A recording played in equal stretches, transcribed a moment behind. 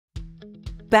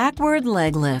Backward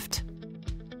leg lift.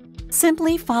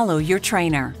 Simply follow your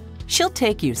trainer. She'll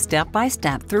take you step by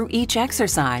step through each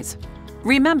exercise.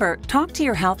 Remember, talk to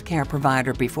your healthcare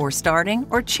provider before starting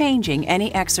or changing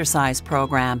any exercise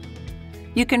program.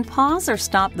 You can pause or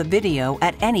stop the video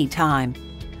at any time.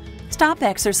 Stop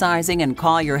exercising and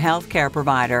call your healthcare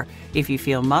provider if you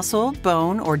feel muscle,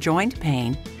 bone, or joint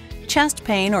pain, chest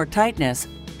pain or tightness,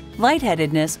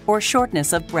 lightheadedness, or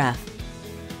shortness of breath.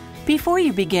 Before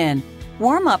you begin,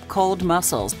 warm up cold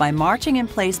muscles by marching in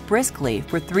place briskly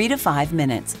for 3 to 5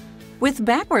 minutes. With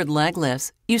backward leg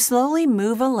lifts, you slowly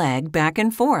move a leg back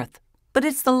and forth, but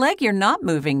it's the leg you're not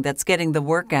moving that's getting the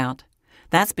workout.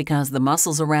 That's because the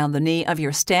muscles around the knee of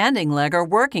your standing leg are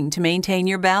working to maintain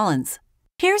your balance.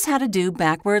 Here's how to do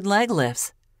backward leg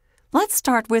lifts. Let's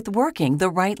start with working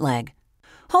the right leg.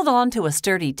 Hold on to a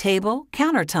sturdy table,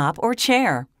 countertop, or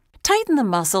chair. Tighten the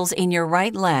muscles in your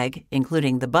right leg,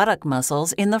 including the buttock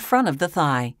muscles in the front of the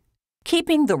thigh.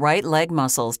 Keeping the right leg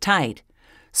muscles tight,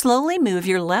 slowly move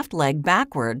your left leg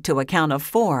backward to a count of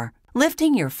 4,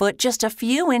 lifting your foot just a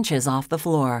few inches off the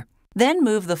floor. Then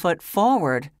move the foot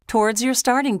forward towards your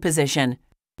starting position.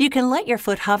 You can let your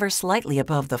foot hover slightly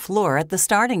above the floor at the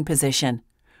starting position,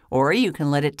 or you can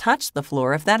let it touch the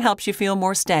floor if that helps you feel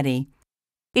more steady.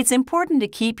 It's important to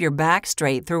keep your back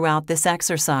straight throughout this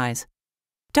exercise.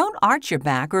 Don't arch your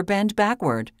back or bend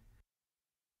backward.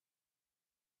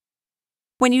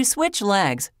 When you switch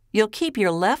legs, you'll keep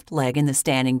your left leg in the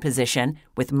standing position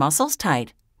with muscles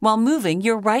tight while moving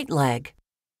your right leg.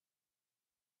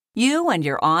 You and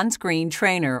your on-screen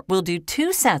trainer will do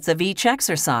 2 sets of each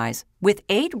exercise with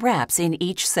 8 reps in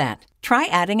each set. Try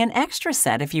adding an extra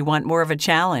set if you want more of a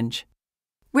challenge.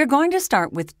 We're going to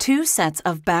start with 2 sets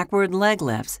of backward leg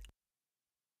lifts.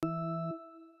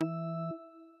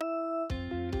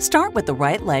 Start with the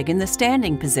right leg in the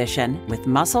standing position with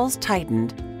muscles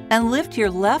tightened and lift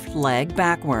your left leg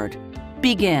backward.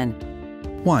 Begin.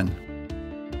 1,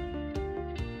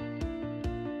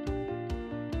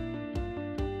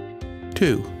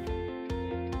 2,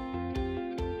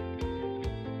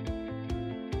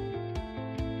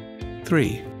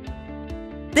 3.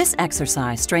 This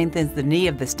exercise strengthens the knee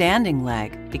of the standing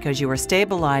leg because you are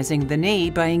stabilizing the knee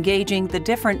by engaging the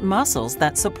different muscles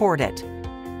that support it.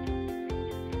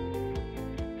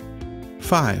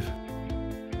 5,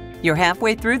 You're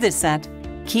halfway through this set.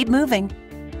 Keep moving.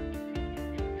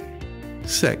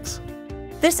 6,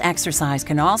 This exercise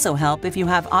can also help if you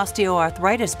have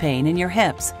osteoarthritis pain in your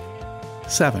hips.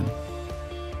 7,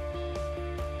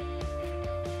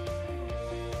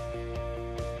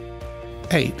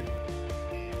 8,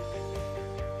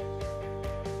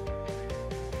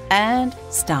 And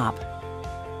stop.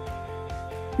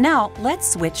 Now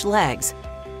let's switch legs.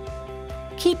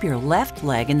 Keep your left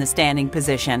leg in the standing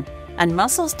position and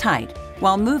muscles tight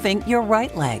while moving your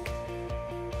right leg.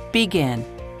 Begin.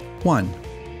 1,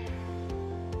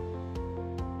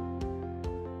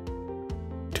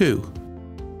 2,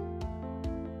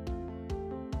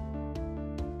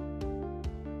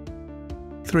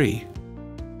 3,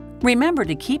 Remember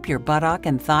to keep your buttock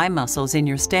and thigh muscles in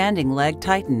your standing leg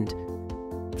tightened.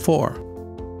 4,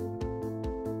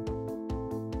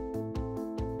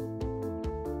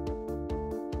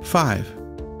 5,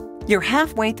 You're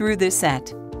halfway through this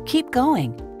set. Keep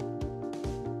going.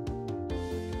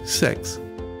 6,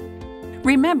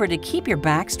 Remember to keep your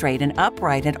back straight and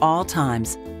upright at all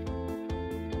times.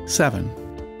 7,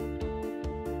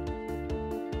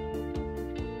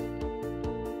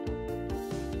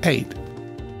 8,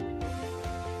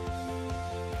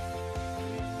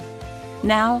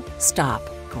 Now stop.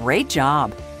 Great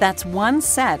job. That's 1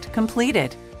 set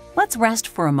completed. Let's rest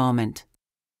for a moment.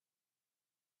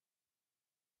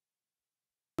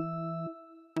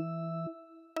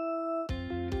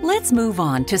 Let's move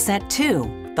on to set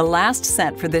 2, the last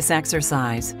set for this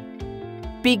exercise.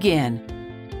 Begin.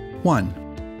 1,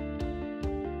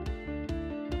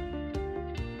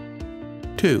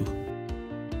 2,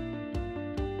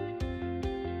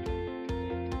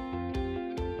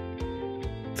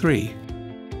 3,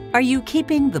 Are you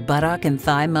keeping the buttock and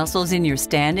thigh muscles in your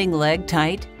standing leg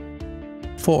tight?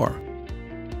 4,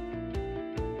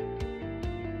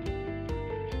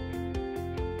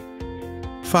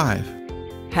 5,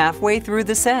 Halfway through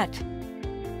the set.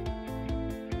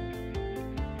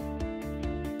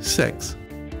 6,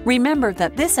 Remember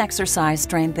that this exercise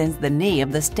strengthens the knee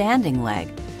of the standing leg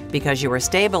because you are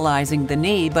stabilizing the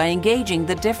knee by engaging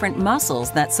the different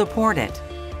muscles that support it.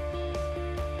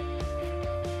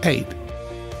 8,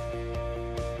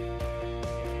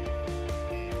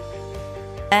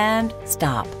 And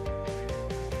stop.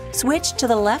 Switch to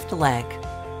the left leg.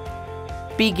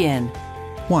 Begin.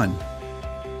 1,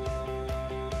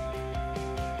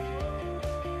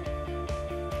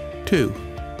 2,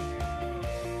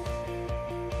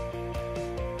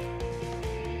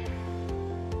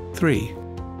 3,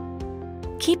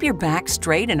 Keep your back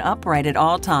straight and upright at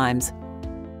all times.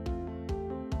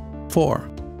 4,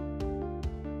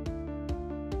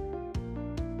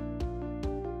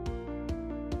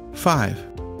 5,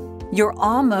 You're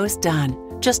almost done.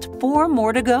 Just 4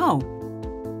 more to go.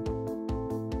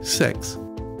 6,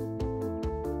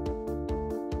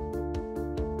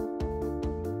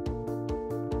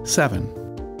 7,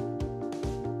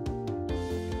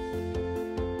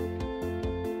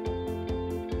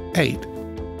 8,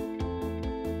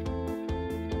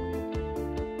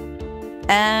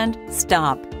 And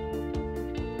stop.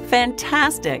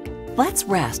 Fantastic! Let's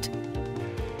rest.